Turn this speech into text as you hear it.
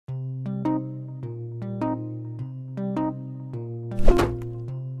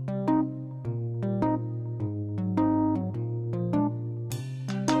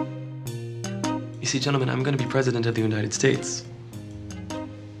see, gentlemen, I'm going to be president of the United States.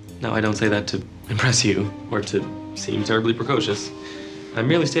 Now, I don't say that to impress you or to seem terribly precocious. I'm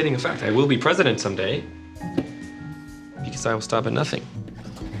merely stating a fact. I will be president someday because I will stop at nothing.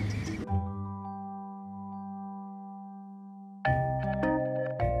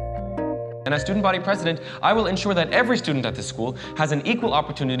 And as student body president, I will ensure that every student at this school has an equal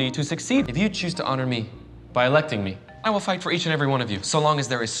opportunity to succeed. If you choose to honor me by electing me, I will fight for each and every one of you, so long as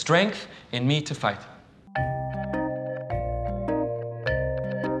there is strength in me to fight.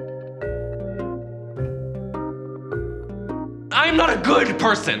 I'm not a good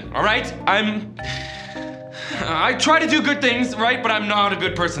person, all right? I try to do good things, right? But I'm not a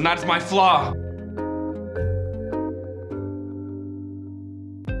good person. That's my flaw.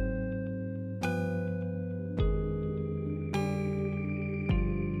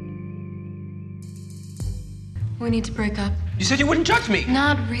 We need to break up. You said you wouldn't judge me.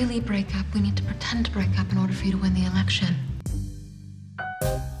 Not really break up. We need to pretend to break up in order for you to win the election.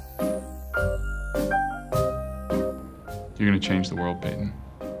 You're gonna change the world, Peyton.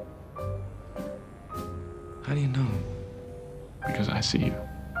 How do you know? Because I see you.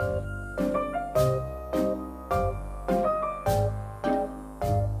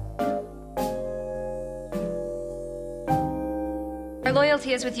 Our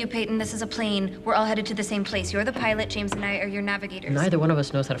loyalty is with you, Peyton. This is a plane. We're all headed to the same place. You're the pilot, James and I are your navigators. Neither one of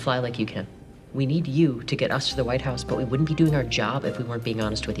us knows how to fly like you can. We need you to get us to the White House, but we wouldn't be doing our job if we weren't being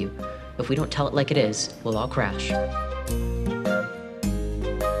honest with you. If we don't tell it like it is, we'll all crash.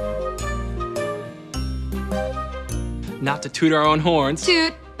 Not to toot our own horns.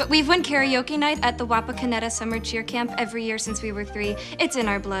 Toot, but we've won karaoke night at the Wapakoneta Summer Cheer Camp every year since we were 3. It's in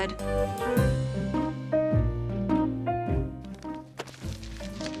our blood.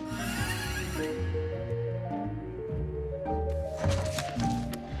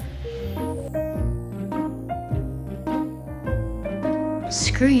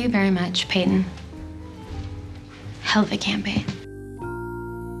 Screw you very much, Peyton. Hell of a campaign.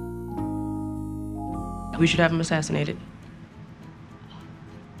 We should have him assassinated.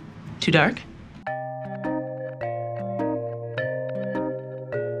 Too dark?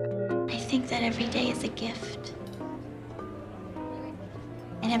 I think that every day is a gift.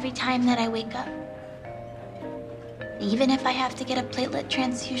 And every time that I wake up, even if I have to get a platelet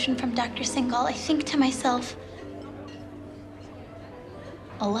transfusion from Dr. Singal, I think to myself,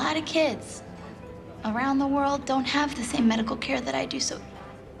 a lot of kids around the world don't have the same medical care that I do, so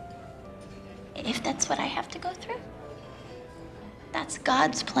if that's what I have to go through, that's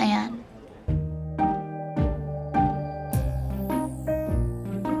God's plan.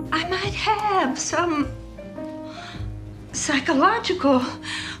 I might have some psychological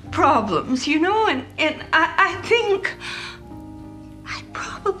problems, you know, and I think I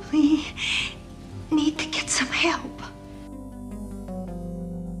probably need to get some help.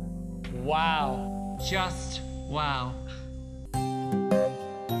 Wow. Just wow.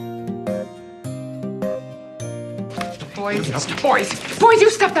 Boys, you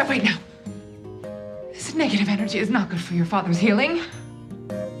stop that right now. This negative energy is not good for your father's healing.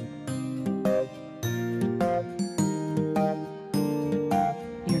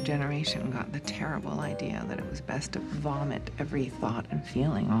 Your generation got the terrible idea that it was best to vomit every thought and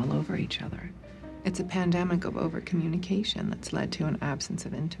feeling all over each other. It's a pandemic of over-communication that's led to an absence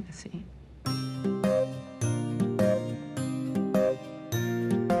of intimacy.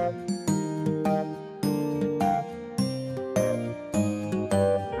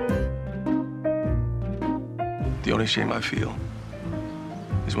 The only shame I feel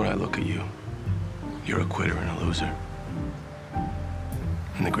is when I look at you. You're a quitter and a loser.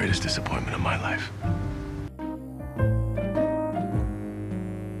 And the greatest disappointment of my life.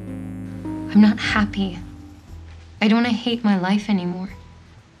 I'm not happy. I don't want to hate my life anymore.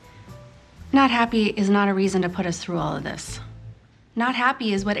 Not happy is not a reason to put us through all of this. Not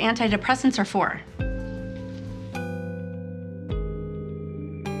happy is what antidepressants are for.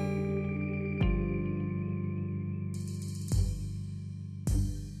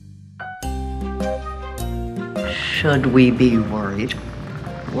 Should we be worried?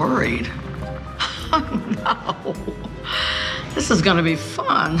 Worried? Oh, no. This is gonna be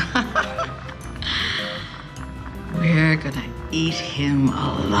fun. We're gonna eat him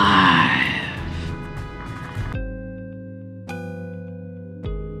alive.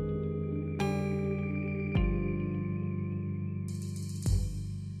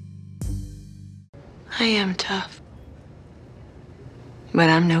 I am tough, but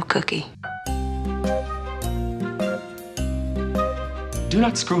I'm no cookie. Do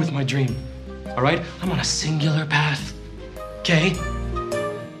not screw with my dream, all right? I'm on a singular path, okay?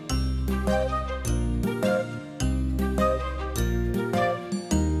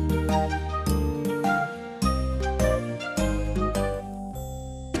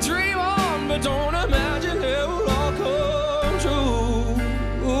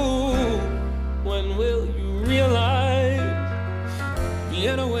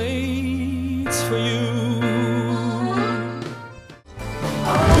 Vienna waits for you.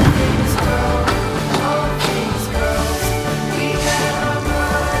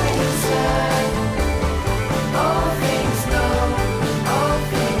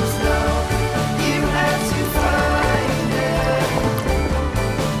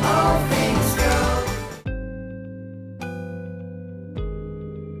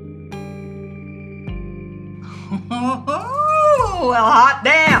 Well, hot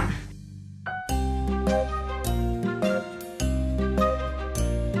damn!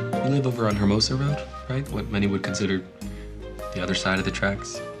 You live over on Hermosa Road, right? What many would consider the other side of the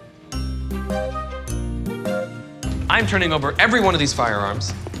tracks. I'm turning over every one of these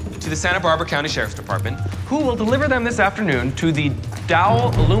firearms to the Santa Barbara County Sheriff's Department, who will deliver them this afternoon to the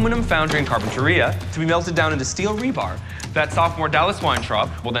Dowell Aluminum Foundry and Carpinteria to be melted down into steel rebar. That sophomore Dallas Weintraub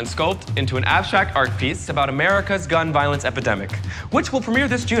will then sculpt into an abstract art piece about America's gun violence epidemic, which will premiere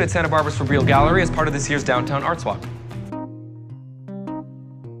this June at Santa Barbara's For Real Gallery as part of this year's Downtown Arts Walk.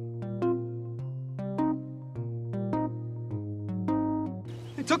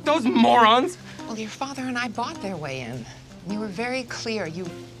 They took those morons! Well, your father and I bought their way in. You were very clear. You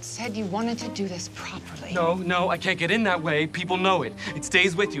said you wanted to do this properly. No, I can't get in that way. People know it. It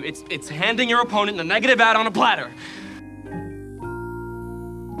stays with you. It's handing your opponent a negative ad on a platter.